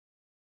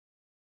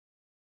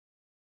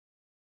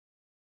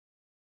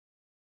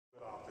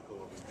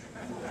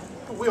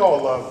We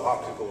all love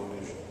optical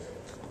illusions.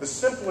 The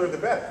simpler, the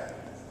better.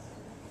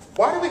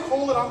 Why do we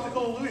call it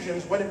optical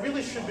illusions when it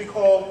really should be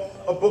called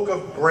a book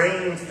of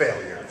brain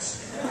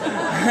failures?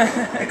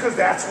 Because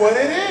that's what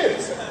it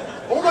is.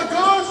 Oh my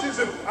gosh, is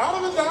it out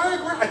of the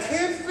diagram? I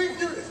can't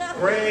figure it.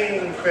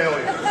 Brain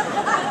failures.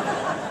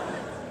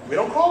 We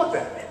don't call it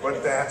that,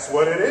 but that's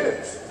what it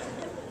is.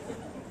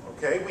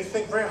 Okay, we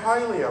think very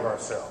highly of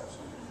ourselves.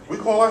 We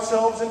call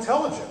ourselves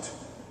intelligent.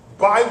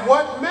 By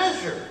what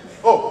measure?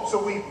 Oh,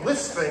 so we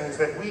list things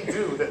that we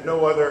do that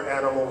no other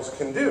animals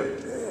can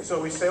do.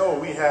 So we say, oh,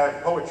 we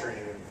have poetry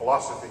and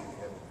philosophy,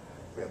 and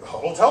we have the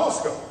Hubble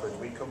telescope, and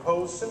we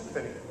compose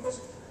symphonies.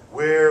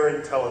 We're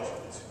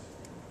intelligent.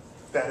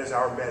 That is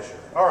our measure.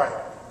 All right.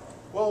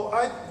 Well,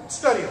 I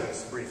studied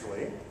this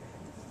briefly.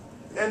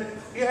 And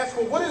you ask,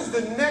 well, what is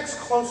the next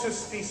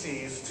closest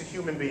species to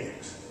human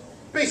beings?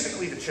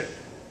 Basically the chimp.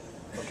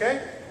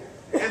 Okay?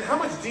 And how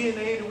much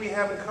DNA do we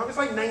have in common? It's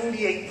like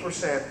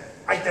 98%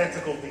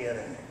 identical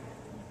DNA.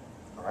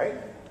 All right?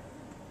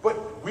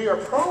 But we are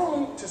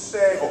prone to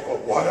say, oh,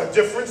 what a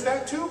difference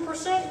that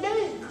 2%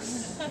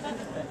 makes.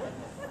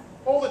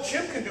 All the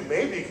chimp can do,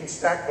 maybe it can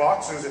stack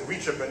boxes and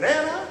reach a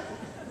banana.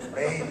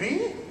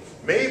 Maybe.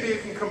 Maybe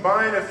it can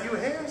combine a few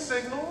hand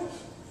signals.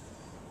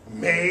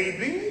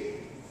 Maybe.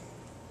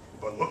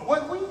 But look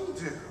what we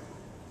do.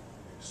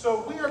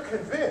 So we are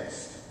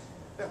convinced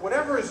that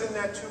whatever is in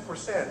that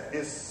 2%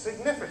 is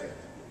significant.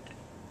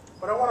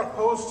 But I want to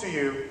pose to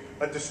you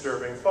a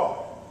disturbing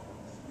thought.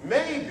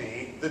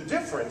 Maybe the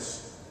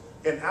difference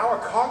in our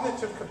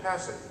cognitive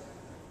capacity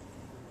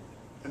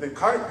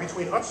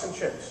between us and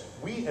chimps,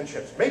 we and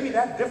chimps, maybe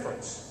that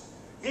difference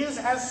is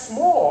as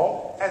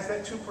small as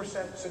that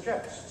 2%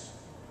 suggests.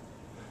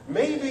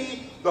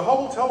 Maybe the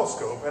Hubble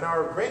telescope and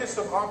our greatest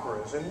of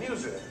operas and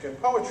music and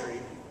poetry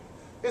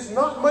is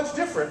not much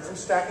different from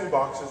stacking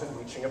boxes and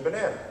reaching a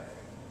banana.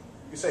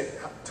 You say,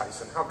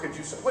 Tyson, how could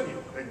you say, what do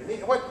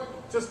you, what,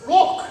 just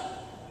look,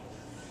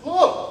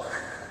 look.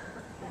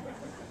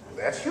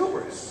 That's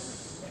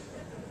hubris.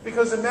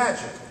 Because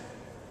imagine,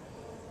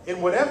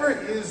 in whatever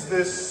is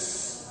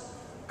this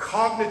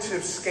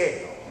cognitive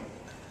scale,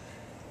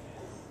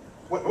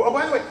 oh,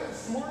 by the way,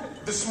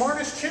 the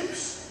smartest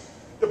chimps,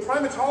 the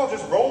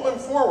primatologists roll them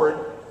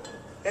forward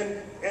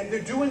and they're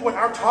doing what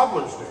our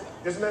toddlers do.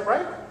 Isn't that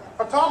right?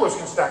 Our toddlers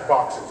can stack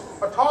boxes.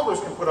 Our toddlers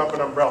can put up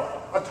an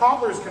umbrella. Our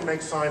toddlers can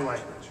make sign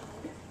language.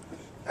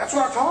 That's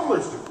what our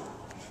toddlers do.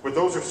 But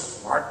those are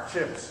smart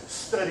chimps,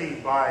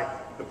 studied by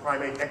the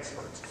primate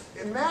experts.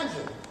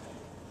 Imagine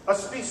a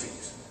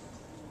species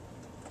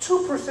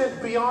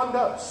 2% beyond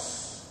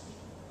us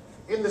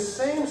in the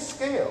same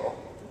scale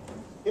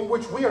in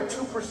which we are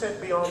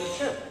 2% beyond the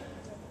chimp.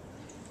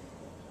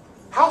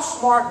 How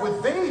smart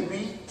would they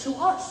be to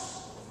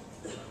us?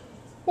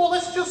 Well,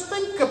 let's just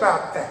think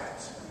about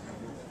that.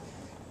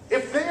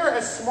 If they are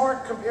as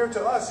smart compared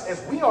to us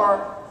as we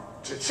are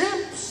to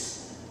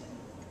chimps,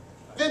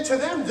 then to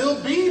them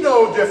there'll be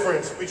no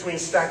difference between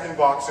stacking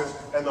boxes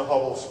and the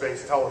Hubble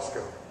Space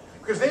Telescope.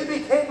 Because they'd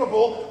be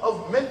capable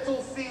of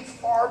mental feats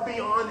far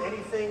beyond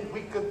anything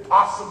we could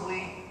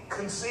possibly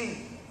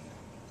conceive.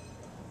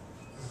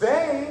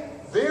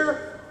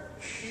 They're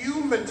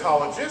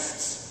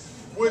humanitologists,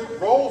 would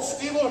roll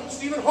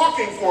Stephen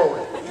Hawking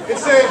forward and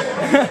say,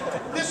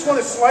 this one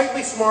is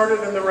slightly smarter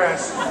than the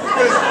rest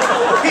because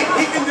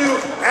he can do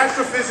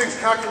astrophysics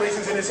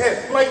calculations in his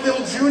head, like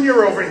little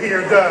Junior over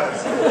here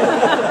does.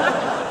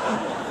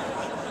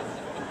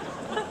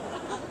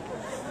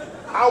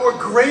 Our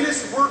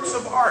greatest works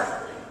of art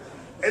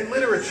and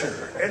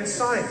literature and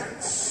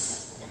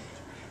science,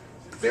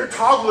 their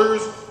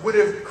toddlers would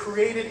have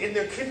created in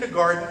their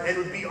kindergarten and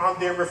would be on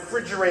their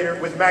refrigerator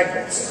with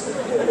magnets.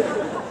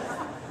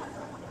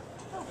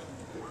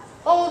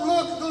 Oh,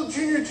 look, little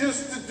Junior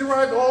just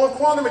derived all of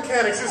quantum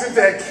mechanics. Isn't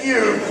that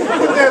cute?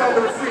 Put that on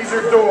the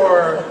freezer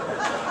door.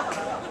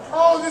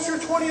 Oh, this is your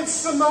 20th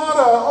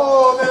sonata.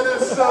 Oh, that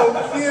is so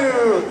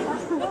cute.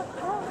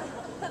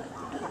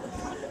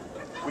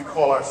 We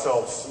call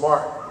ourselves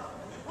smart.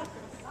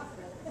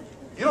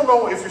 You don't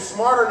know if you're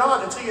smart or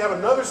not until you have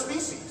another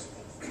species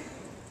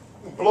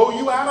blow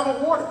you out of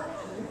the water.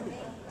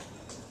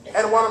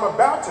 And what I'm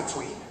about to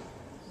tweet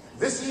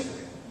this evening,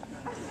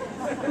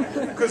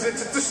 because it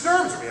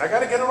disturbs me. I got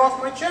to get it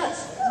off my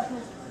chest.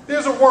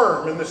 There's a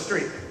worm in the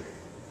street.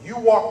 You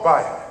walk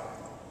by it.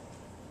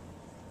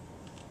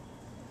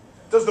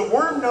 Does the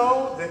worm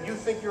know that you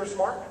think you're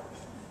smart?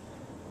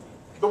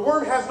 The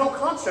worm has no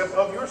concept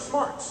of your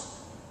smarts.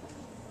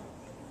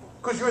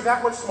 Because you're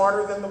that much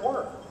smarter than the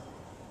worm.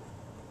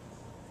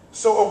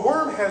 So a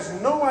worm has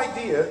no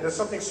idea that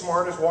something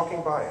smart is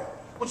walking by it.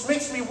 Which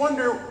makes me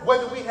wonder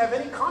whether we have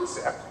any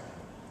concept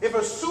if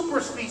a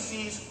super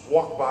species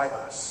walked by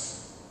us.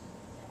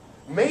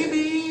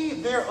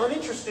 Maybe they're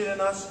uninterested in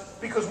us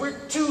because we're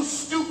too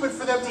stupid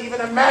for them to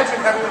even imagine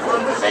having a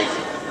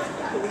conversation.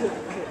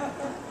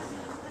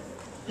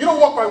 You don't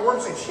walk by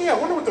worms and say, gee, I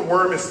wonder what the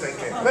worm is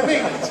thinking.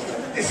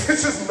 It's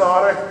just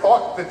not a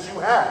thought that you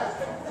have.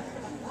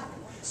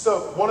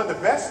 So one of the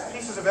best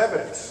pieces of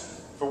evidence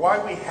for why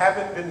we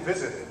haven't been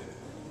visited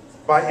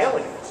by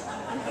aliens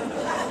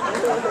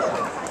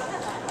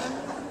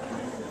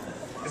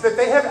is that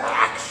they have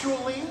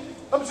actually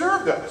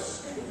observed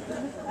us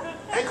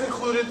and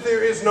concluded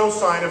there is no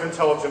sign of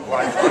intelligent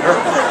life on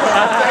Earth.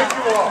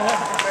 Thank you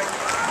all.